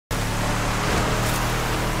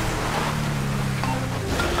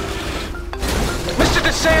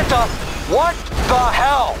to Santa. What the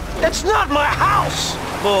hell? It's not my house!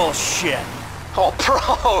 Bullshit. Oh,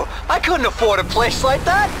 bro, I couldn't afford a place like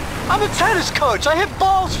that. I'm a tennis coach. I hit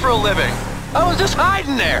balls for a living. I was just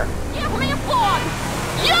hiding there. Give me a phone!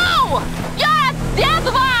 You! Yes, that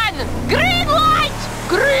one! Green light!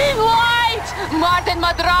 Green light! Martin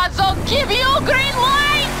Madrazo, give you green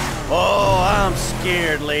light! Oh, I'm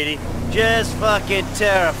scared, lady. Just fucking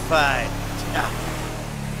terrified.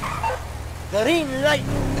 Green light!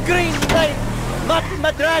 Green light! Martin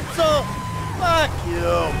Madrazo! Fuck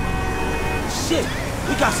you! Shit,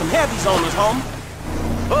 we got some heavies on us, homie.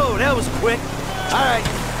 Oh, that was quick. All right,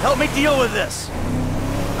 help me deal with this.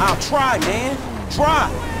 I'll try, man. Try.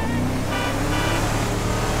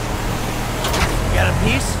 You got a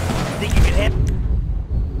piece? Think you can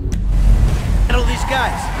handle these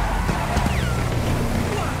guys?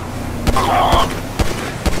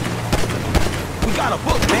 We got a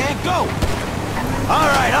book, man. Go. All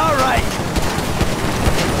right, all right.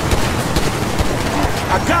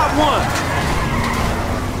 I got one.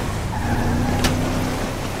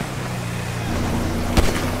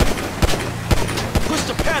 Push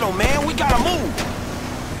the pedal, man. We gotta move.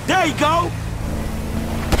 There you go.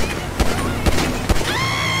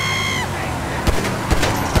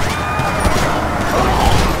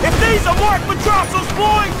 If these are Mark Madrazo's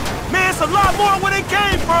boys, man, it's a lot more where they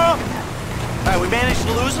came from. All right, we managed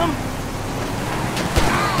to lose them?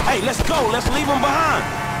 Hey, let's go. Let's leave them behind.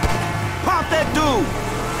 Pop that dude.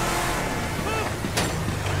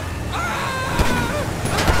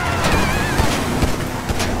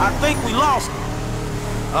 I think we lost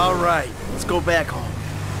him. All right, let's go back home.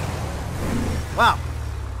 Wow.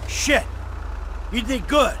 Shit. You did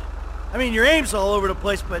good. I mean, your aim's all over the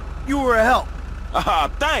place, but you were a help.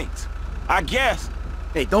 Thanks. I guess.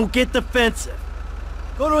 Hey, don't get defensive.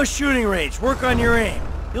 Go to a shooting range, work on your aim.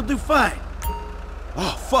 You'll do fine.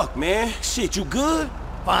 Oh, fuck, man. Shit, you good?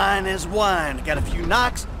 Fine as wine. Got a few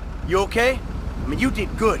knocks. You okay? I mean, you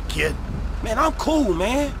did good, kid. Man, I'm cool,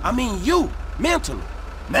 man. I mean, you. Mentally.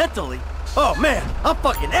 Mentally? Oh, man, I'm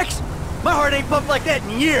fucking excellent. My heart ain't pumped like that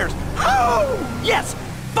in years. Oh, yes!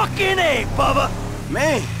 Fucking A, Bubba!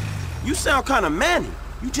 Man, you sound kind of manny.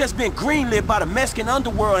 You just been greenlit by the Mexican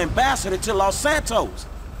underworld ambassador to Los Santos.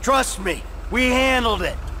 Trust me, we handled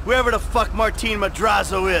it. Whoever the fuck Martin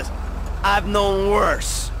Madrazo is, I've known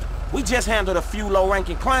worse. We just handled a few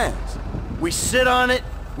low-ranking clients. We sit on it,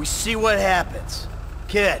 we see what happens.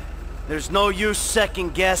 Kid, there's no use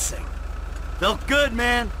second-guessing. Felt good,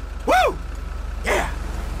 man. Woo! Yeah,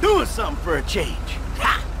 doing something for a change.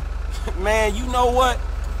 Ha! Man, you know what?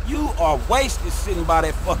 You are wasted sitting by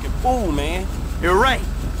that fucking pool, man. You're right.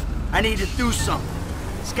 I need to do something.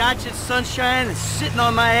 Scotch and sunshine and sitting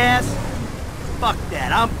on my ass? Fuck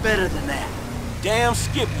that, I'm better than that. Damn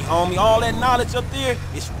Skippy, homie. All that knowledge up there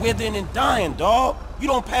is withering and dying, dawg. You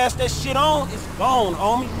don't pass that shit on, it's gone,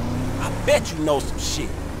 homie. I bet you know some shit.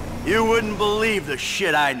 You wouldn't believe the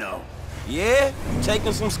shit I know. Yeah? You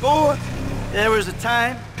taking some scores? There was a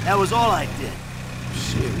time, that was all I did.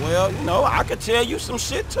 Shit, well, you know, I could tell you some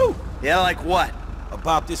shit, too. Yeah, like what?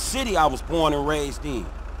 About this city I was born and raised in.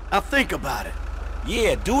 I'll think about it.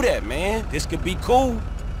 Yeah, do that, man. This could be cool.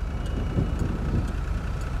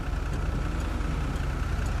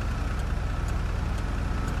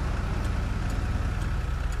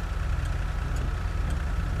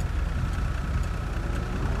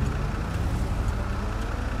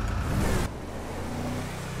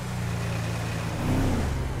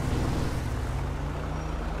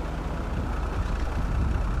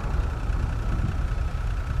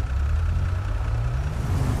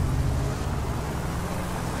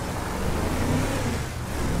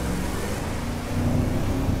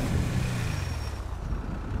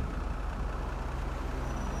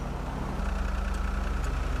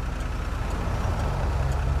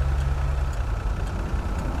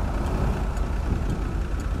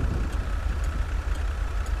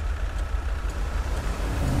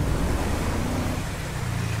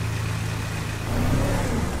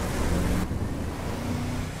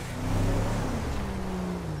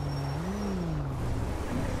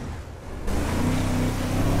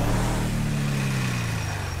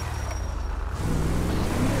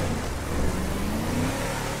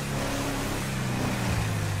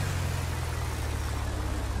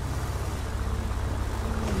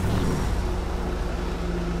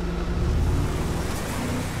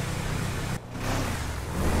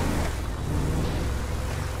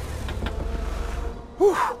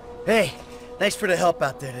 Whew. Hey, thanks for the help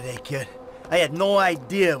out there today, kid. I had no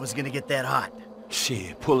idea it was gonna get that hot.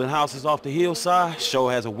 Shit, pulling houses off the hillside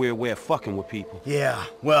sure has a weird way of fucking with people. Yeah,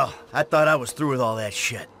 well, I thought I was through with all that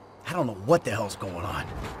shit. I don't know what the hell's going on.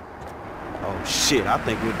 Oh shit, I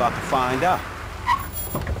think we're about to find out.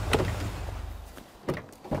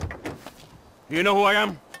 You know who I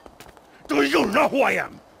am? Do you know who I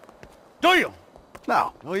am? Do you?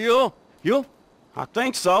 No. Oh, you? You? I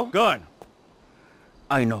think so. Good.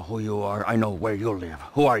 I know who you are. I know where you live.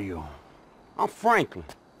 Who are you? I'm Franklin.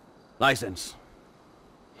 License.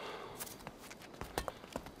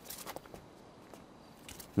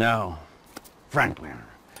 Now, Franklin,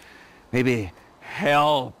 maybe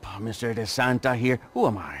help Mr. DeSanta here. Who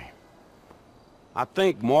am I? I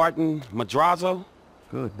think Martin Madrazo.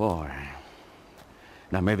 Good boy.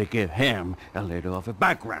 Now maybe give him a little of a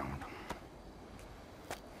background.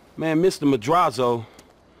 Man, Mr. Madrazo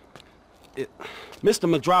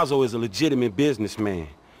is a legitimate businessman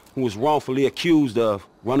who was wrongfully accused of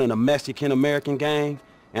running a Mexican-American gang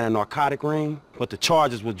and a narcotic ring, but the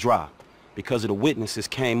charges were dropped because of the witnesses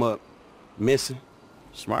came up missing.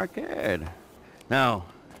 Smart kid. Now,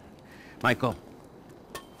 Michael,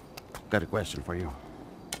 got a question for you.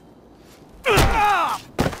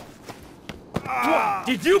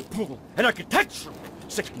 Did you pull an architectural,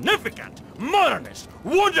 significant, modernist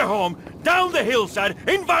wonder home down the hillside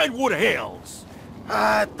in Vinewood Hills?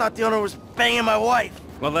 I thought the owner was banging my wife.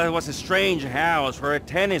 Well, that was a strange house for a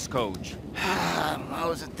tennis coach. I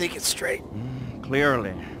wasn't thinking straight.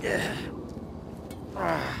 Clearly. Yeah.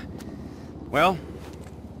 Well,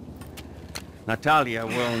 Natalia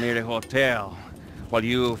will need a hotel while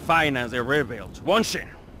you finance the rebuild, won't she?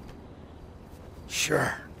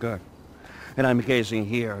 Sure. Good. And I'm guessing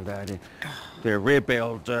here that the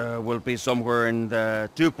rebuild will be somewhere in the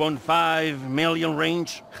 2.5 million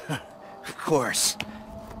range? Of course.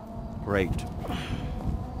 Great.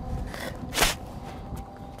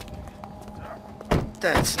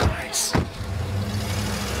 That's nice.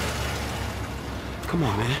 Come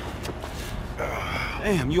on, man.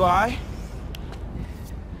 Damn, you all right?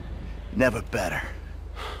 Never better.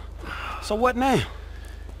 So what now?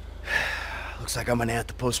 Looks like I'm gonna have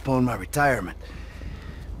to postpone my retirement.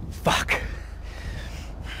 Fuck.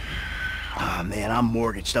 Oh man, I'm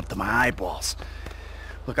mortgaged up to my eyeballs.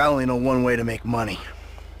 Look, I only know one way to make money.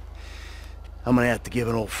 I'm gonna have to give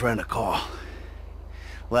an old friend a call.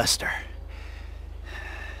 Lester.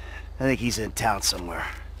 I think he's in town somewhere.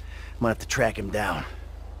 I'm gonna have to track him down.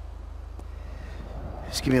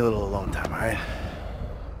 Just give me a little alone time, alright?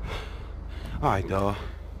 All right, dawg.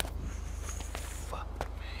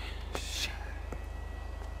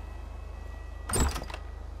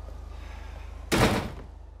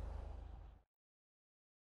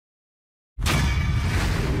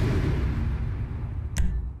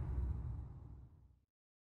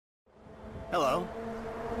 Hello.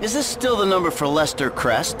 Is this still the number for Lester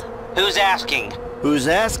Crest? Who's asking? Who's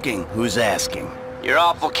asking? Who's asking? You're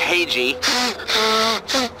awful cagey.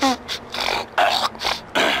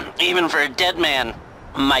 Even for a dead man,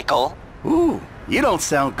 Michael. Ooh, you don't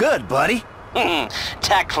sound good, buddy.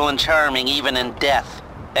 Tactful and charming even in death.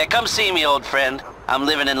 Come see me, old friend. I'm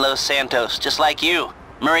living in Los Santos, just like you.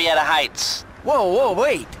 Murrieta Heights. Whoa,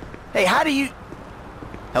 wait. Hey, how do you...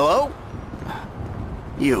 Hello?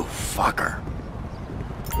 You fucker.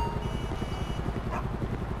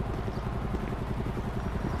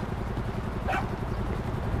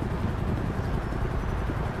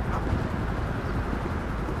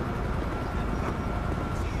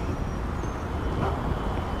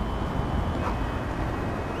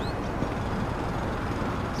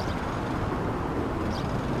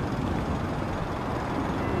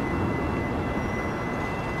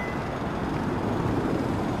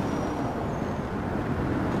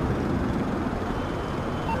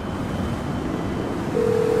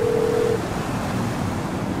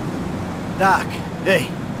 Doc, hey.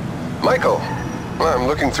 Michael, I'm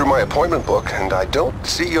looking through my appointment book, and I don't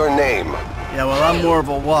see your name. Yeah, well, I'm more of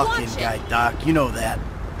a walk-in guy, Doc. You know that.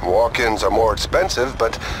 Walk-ins are more expensive,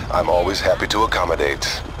 but I'm always happy to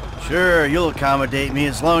accommodate. Sure, you'll accommodate me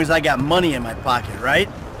as long as I got money in my pocket, right?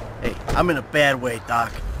 Hey, I'm in a bad way,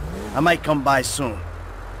 Doc. I might come by soon.